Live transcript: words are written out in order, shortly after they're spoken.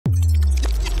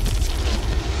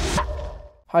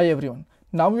Hi everyone.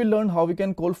 Now we learn how we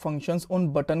can call functions on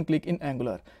button click in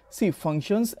Angular. See,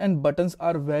 functions and buttons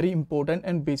are very important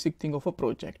and basic thing of a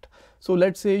project. So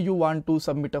let's say you want to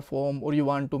submit a form or you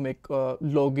want to make a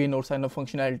login or sign up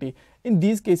functionality. In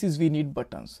these cases we need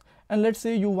buttons. And let's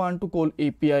say you want to call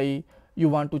API, you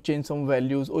want to change some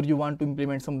values or you want to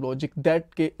implement some logic.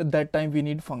 That time we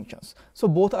need functions. So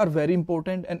both are very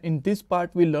important, and in this part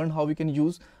we learn how we can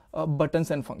use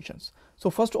buttons and functions. So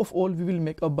first of all we will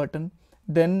make a button.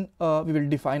 Then we will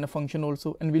define a function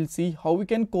also, and we'll see how we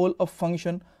can call a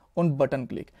function on button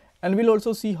click, and we'll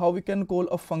also see how we can call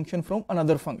a function from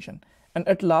another function, and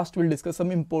at last we'll discuss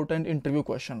some important interview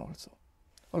question also.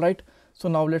 All right, so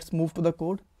now let's move to the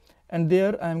code, and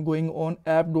there I am going on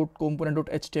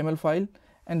app.component.html file,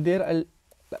 and there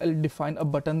I'll define a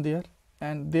button there,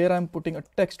 and there I'm putting a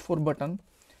text for button.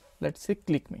 Let's say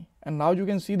click me, and now you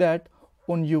can see that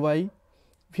on UI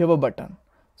we have a button.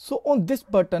 So on this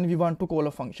button we want to call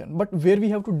a function, but where we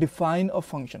have to define a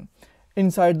function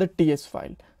inside the TS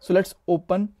file. So let's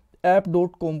open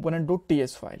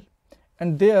app.component.ts file,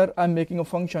 and there I'm making a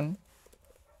function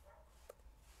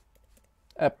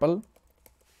apple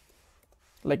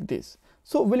like this.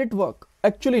 So will it work?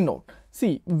 Actually no.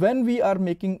 See, when we are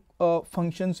making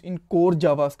functions in core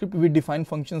JavaScript, we define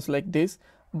functions like this,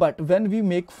 but when we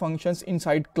make functions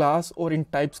inside class or in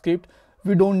TypeScript,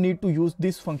 we don't need to use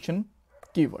this function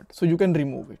keyword, so you can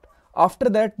remove it. After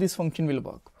that this function will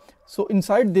work. So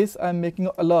inside this I am making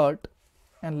an alert,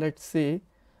 and let's say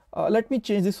let me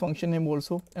change this function name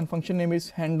also, and function name is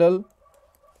handle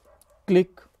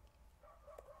click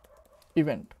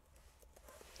event,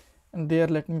 and there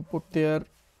let me put there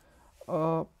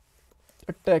a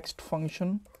text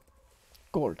function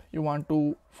called. You want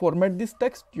to format this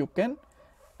text, you can.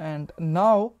 And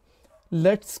now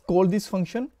let's call this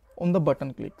function on the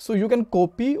button click. So you can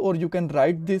copy or you can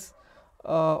write this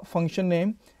function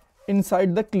name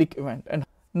inside the click event. And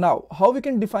now how we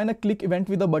can define a click event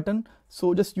with a button?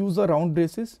 So just use the round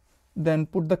braces, then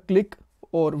put the click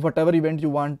or whatever event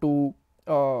you want to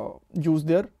use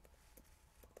there,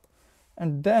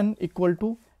 and then equal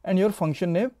to, and your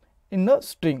function name in the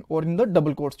string or in the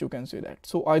double quotes, you can say that.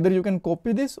 So either you can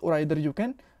copy this or either you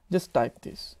can just type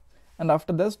this, and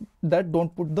after this that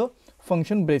don't put the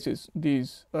function braces,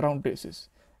 these round braces.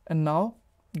 And now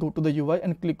go to the UI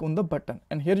and click on the button,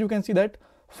 and here you can see that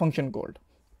function called.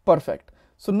 Perfect.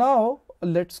 So now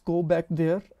let's go back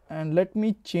there, and let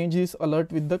me change this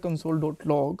alert with the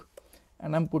console.log,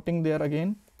 and I'm putting there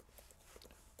again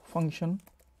function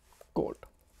called.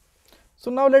 So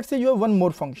now let's say you have one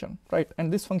more function, right?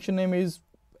 And this function name is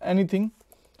anything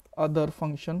other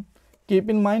function. Keep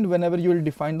in mind, whenever you will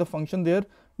define the function there,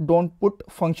 don't put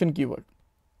function keyword,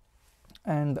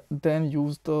 and then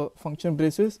use the function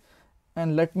braces,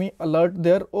 and let me alert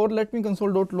there, or let me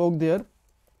console.log there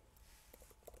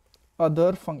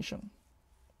other function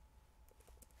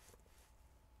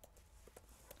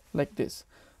like this.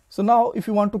 So now if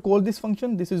you want to call this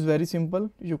function, this is very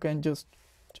simple. You can just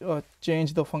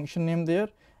change the function name there,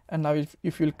 and now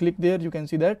if you'll click there, you can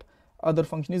see that other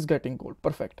function is getting called.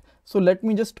 Perfect. So let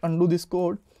me just undo this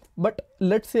code. But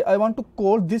let's say I want to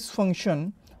call this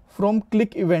function from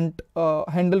click event,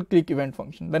 handle click event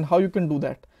function. Then how you can do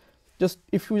that? Just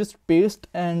if you just paste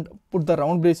and put the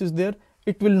round braces there,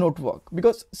 it will not work,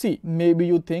 because see, maybe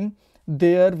you think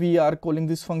there we are calling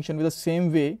this function with the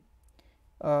same way,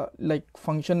 like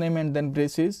function name and then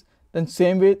braces, then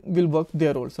same way will work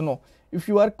there also. No, if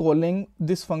you are calling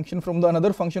this function from the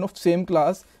another function of same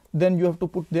class, then you have to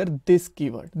put there this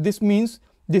keyword. This means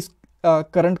this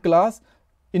current class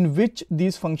in which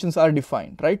these functions are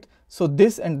defined, right? So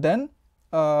this, and then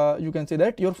you can say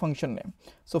that your function name.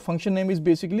 So function name is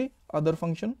basically other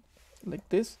function like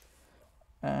this.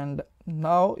 And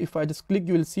now if I just click,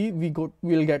 you will see we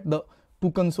will get the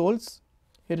two consoles.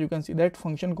 Here you can see that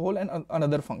function call and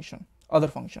another function, other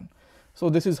function. So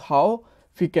this is how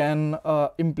we can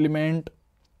implement,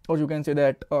 or you can say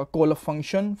that call a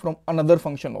function from another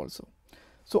function also.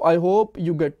 So I hope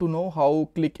you get to know how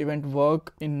click event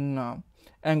work in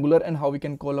Angular and how we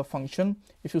can call a function.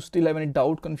 If you still have any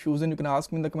doubt, confusion, you can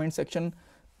ask me in the comment section.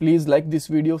 Please like this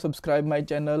video, subscribe my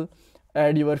channel,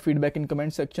 add your feedback in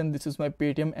comment section. This is my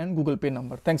Paytm and Google Pay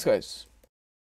number. Thanks guys.